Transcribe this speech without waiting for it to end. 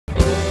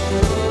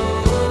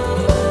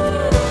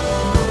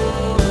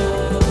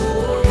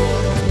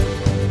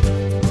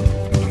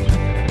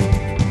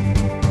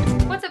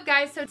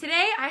So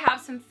today I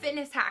have some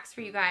fitness hacks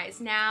for you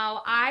guys.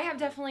 Now, I have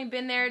definitely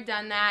been there,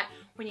 done that.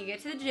 When you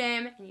get to the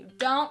gym and you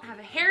don't have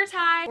a hair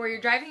tie, or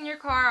you're driving in your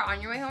car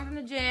on your way home from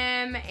the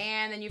gym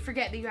and then you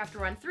forget that you have to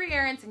run 3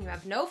 errands and you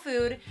have no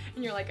food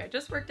and you're like, I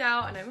just worked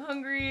out and I'm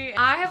hungry.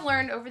 I have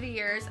learned over the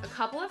years a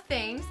couple of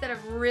things that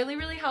have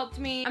really helped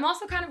me. I'm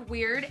also kind of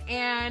weird,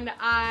 and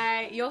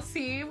you'll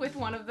see with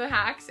one of the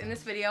hacks in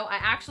this video, I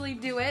actually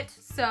do it.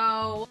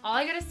 So all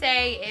I gotta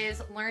say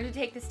is learn to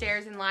take the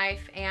stairs in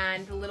life,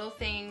 and the little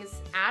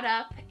things add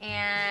up.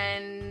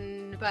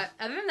 But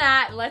other than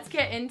that, let's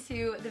get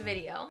into the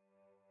video.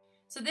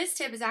 So this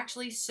tip is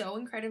actually so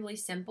incredibly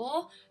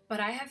simple, but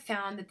I have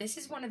found that this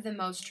is one of the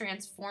most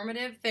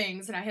transformative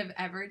things that I have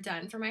ever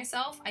done for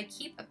myself. I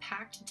keep a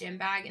packed gym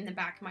bag in the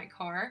back of my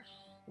car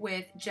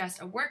with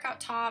just a workout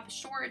top,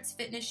 shorts,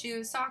 fitness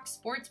shoes, socks,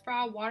 sports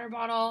bra, water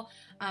bottle,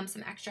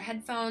 some extra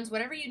headphones,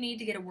 whatever you need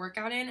to get a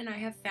workout in. And I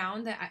have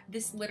found that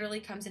this literally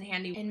comes in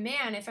handy. And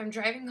man, if I'm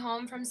driving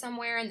home from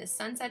somewhere and the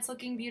sunset's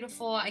looking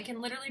beautiful, I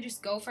can literally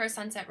just go for a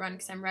sunset run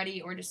because I'm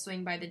ready, or just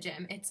swing by the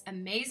gym. It's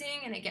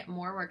amazing, and I get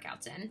more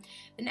workouts in.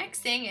 The next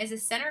thing is a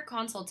center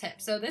console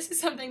tip. So this is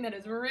something that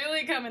has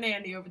really come in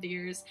handy over the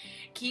years.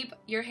 Keep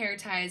your hair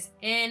ties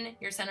in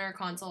your center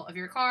console of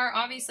your car.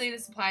 Obviously,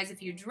 this applies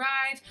if you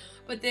drive,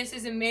 but this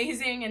is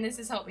amazing and this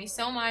has helped me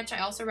so much. I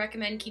also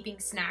recommend keeping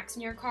snacks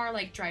in your car,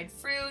 like dried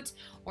fruit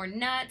or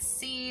nuts,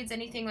 seeds,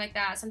 anything like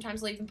that.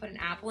 Sometimes I'll even put an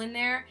apple in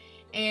there.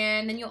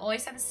 And then you'll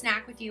always have a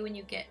snack with you when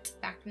you get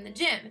back from the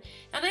gym.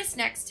 Now this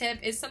next tip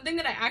is something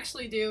that I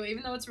actually do,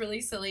 even though it's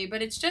really silly,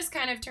 but it's just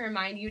kind of to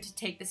remind you to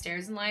take the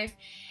stairs in life.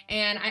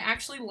 And I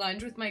actually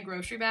lunge with my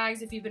grocery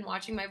bags. If you've been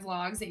watching my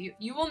vlogs, that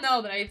you will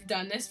know that I've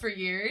done this for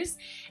years.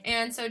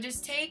 And so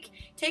just take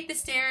the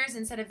stairs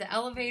instead of the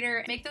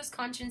elevator. Make those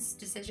conscious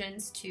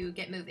decisions to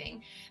get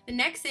moving. The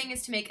next thing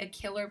is to make a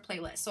killer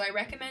playlist. So I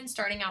recommend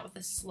starting out with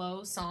a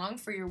slow song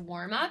for your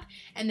warm-up,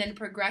 and then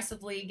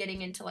progressively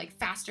getting into like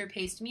faster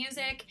paced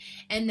music.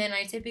 And then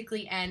I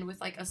typically end with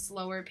like a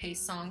slower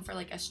paced song for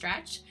like a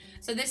stretch.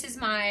 So those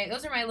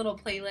are my little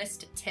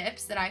playlist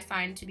tips that I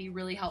find to be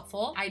really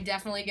helpful. I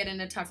definitely get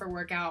in a tougher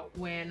workout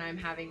when I'm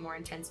having more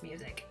intense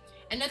music.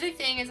 Another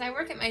thing is I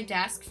work at my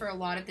desk for a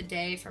lot of the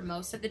day, for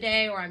most of the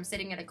day, or I'm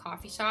sitting at a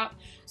coffee shop.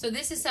 So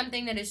this is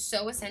something that is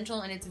so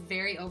essential and it's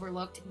very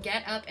overlooked.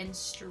 Get up and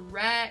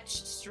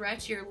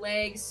stretch your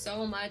legs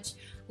so much.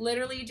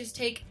 Literally just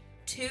take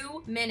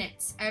 2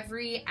 minutes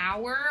every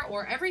hour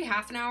or every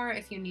half an hour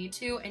if you need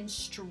to, and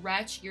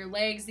stretch your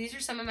legs. These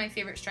are some of my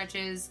favorite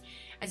stretches.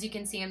 As you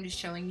can see, I'm just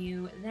showing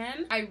you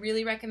them. I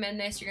really recommend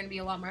this. You're gonna be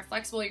a lot more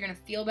flexible. You're gonna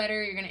feel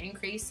better. You're gonna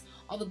increase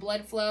all the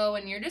blood flow,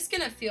 and you're just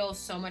gonna feel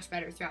so much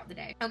better throughout the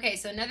day. Okay,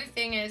 so another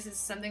thing is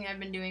something I've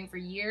been doing for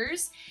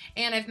years,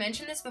 and I've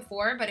mentioned this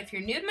before, but if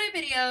you're new to my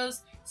videos,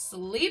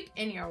 sleep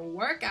in your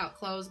workout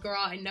clothes, girl.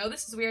 I know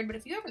this is weird, but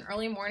if you have an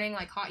early morning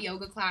like hot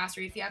yoga class,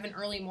 or if you have an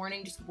early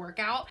morning just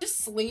workout, just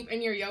sleep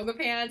in your yoga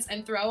pants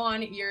and throw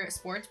on your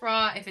sports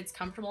bra if it's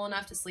comfortable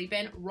enough to sleep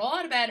in. Roll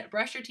out of bed,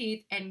 brush your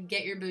teeth, and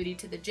get your booty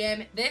to the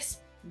gym. This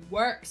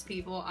works,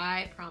 people,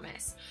 I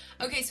promise.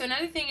 Okay, so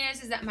another thing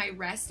is that my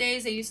rest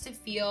days, I used to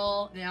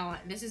feel, now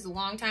this is a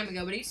long time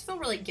ago, but I used to feel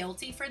really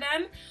guilty for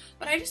them.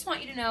 But I just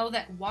want you to know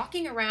that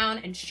walking around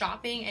and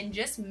shopping and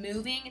just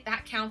moving,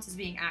 that counts as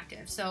being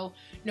active. So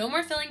no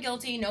more feeling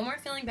guilty, no more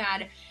feeling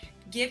bad.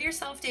 Give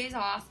yourself days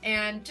off,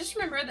 and just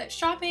remember that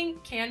shopping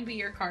can be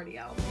your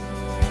cardio.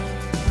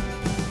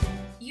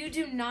 You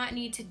do not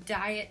need to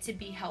diet to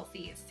be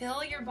healthy.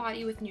 Fill your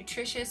body with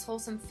nutritious,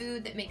 wholesome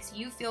food that makes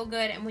you feel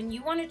good, and when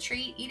you want a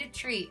treat, eat a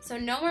treat. So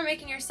no more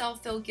making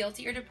yourself feel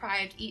guilty or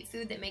deprived. Eat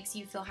food that makes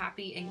you feel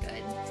happy and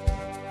good.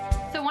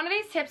 So one of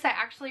these tips I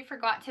actually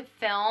forgot to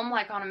film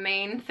like on a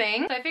main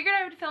thing. So I figured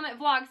I would film it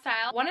vlog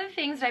style. One of the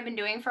things that I've been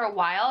doing for a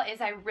while is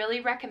I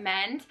really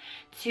recommend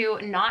to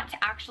not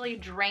actually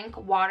drink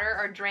water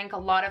or drink a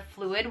lot of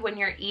fluid when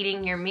you're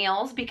eating your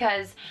meals,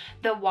 because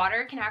the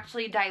water can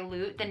actually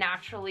dilute the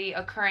naturally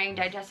occurring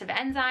digestive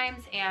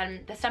enzymes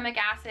and the stomach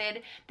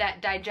acid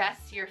that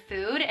digests your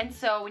food. And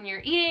so when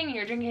you're eating and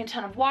you're drinking a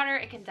ton of water,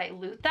 it can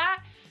dilute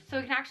that. So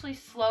it can actually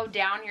slow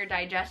down your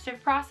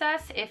digestive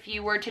process. If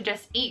you were to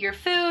just eat your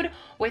food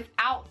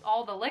without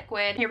all the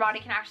liquid, your body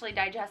can actually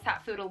digest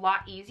that food a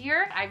lot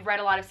easier. I've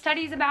read a lot of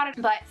studies about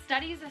it, but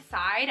studies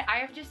aside, I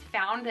have just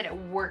found that it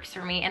works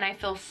for me, and I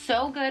feel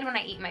so good when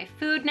I eat my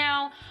food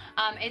now.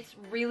 It's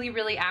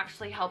really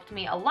actually helped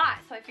me a lot,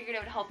 so I figured it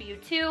would help you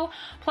too.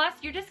 Plus,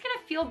 you're just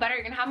gonna feel better.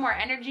 You're gonna have more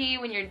energy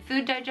when your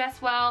food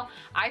digests well.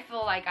 I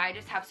feel like I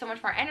just have so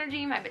much more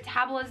energy. My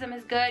metabolism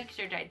is good because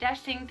you're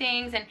digesting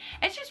things, and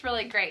it's just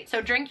really great.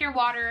 So drink your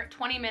water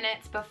 20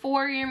 minutes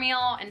before your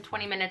meal and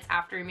 20 minutes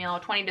after your meal,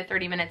 20 to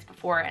 30 minutes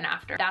before and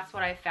after. That's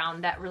what I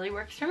found that really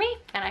works for me,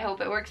 and I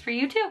hope it works for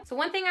you too. So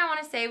one thing I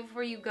want to say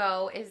before you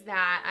go is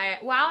that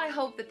while I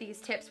hope that these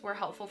tips were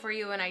helpful for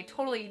you, and I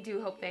totally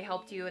do hope they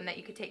helped you and that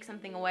you could take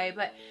something away,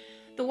 but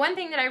The one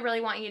thing that I really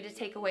want you to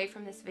take away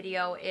from this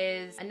video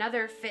is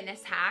another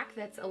fitness hack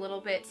that's a little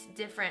bit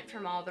different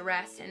from all the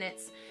rest, and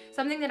it's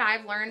something that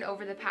I've learned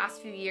over the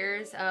past few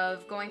years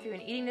of going through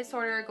an eating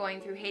disorder, going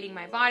through hating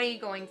my body,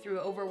 going through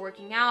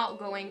overworking out,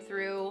 going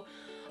through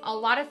a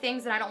lot of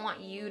things that I don't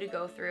want you to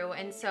go through.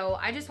 And so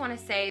I just want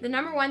to say the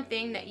number one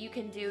thing that you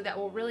can do that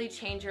will really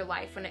change your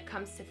life when it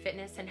comes to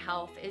fitness and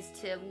health is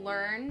to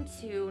learn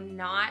to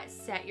not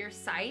set your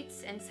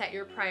sights and set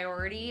your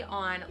priority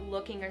on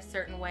looking a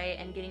certain way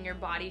and getting your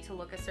body to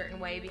look a certain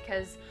way,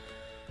 because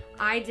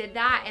I did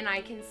that, and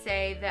I can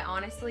say that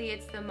honestly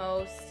it's the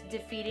most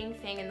defeating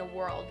thing in the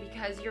world,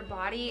 because your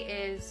body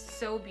is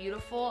so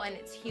beautiful and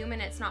it's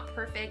human, it's not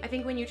perfect. I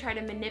think when you try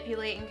to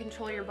manipulate and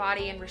control your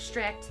body and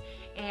restrict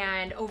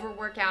and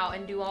overwork out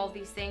and do all of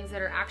these things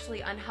that are actually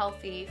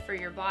unhealthy for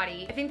your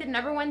body, I think the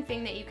number one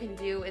thing that you can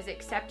do is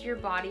accept your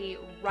body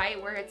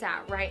right where it's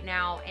at right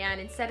now. And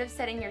instead of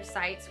setting your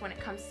sights when it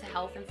comes to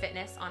health and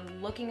fitness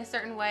on looking a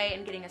certain way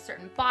and getting a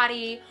certain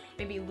body,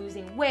 maybe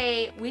losing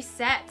weight, we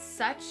set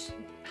such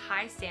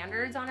high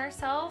standards on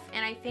ourselves.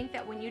 And I think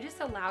that when you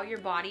just allow your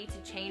body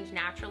to change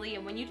naturally,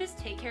 and when you just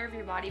take care of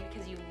your body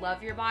because you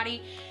love your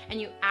body and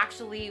you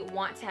actually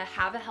want to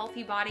have a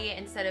healthy body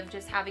instead of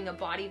just having a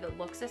body that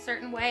looks a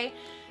certain way,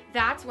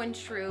 that's when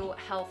true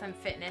health and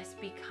fitness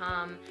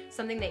become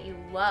something that you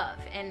love.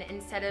 And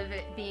instead of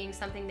it being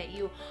something that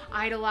you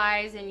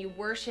idolize and you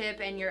worship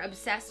and you're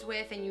obsessed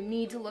with and you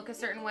need to look a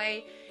certain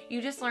way,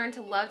 you just learn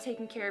to love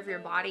taking care of your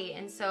body.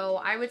 And so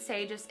I would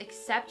say just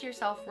accept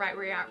yourself right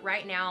where you're at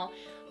right now.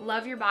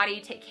 Love your body,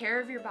 take care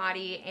of your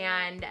body.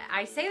 And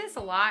I say this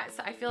a lot,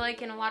 so I feel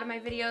like in a lot of my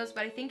videos,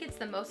 but I think it's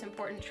the most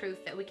important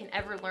truth that we can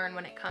ever learn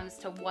when it comes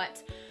to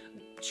what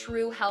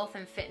true health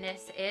and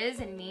fitness is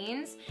and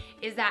means,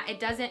 is that it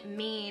doesn't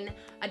mean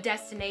a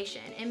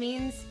destination. It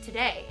means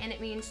today, and it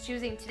means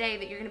choosing today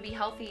that you're gonna be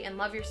healthy and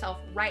love yourself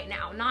right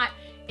now, not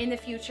in the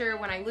future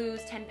when I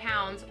lose 10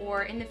 pounds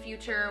or in the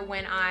future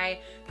when I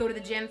go to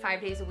the gym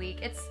 5 days a week.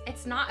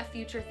 It's not a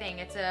future thing,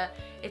 it's a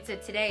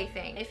today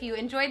thing. If you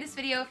enjoyed this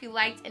video, if you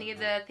liked any of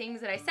the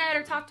things that I said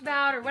or talked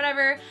about or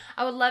whatever,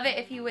 I would love it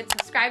if you would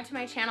subscribe to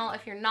my channel.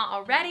 If you're not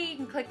already, you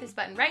can click this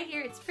button right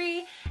here, it's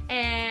free,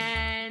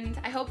 and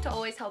I hope to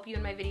always help you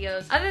in my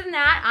videos. Other than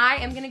that, I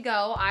am gonna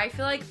go. I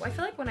feel like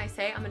when I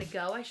say I'm gonna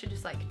go, I should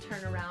just like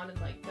turn around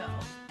and like go.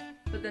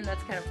 But then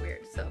that's kind of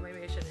weird, so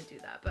maybe I shouldn't do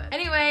that. But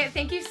anyway,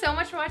 thank you so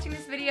much for watching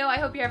this video. I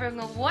hope you're having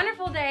a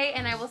wonderful day,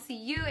 and I will see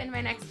you in my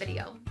next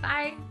video.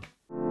 Bye!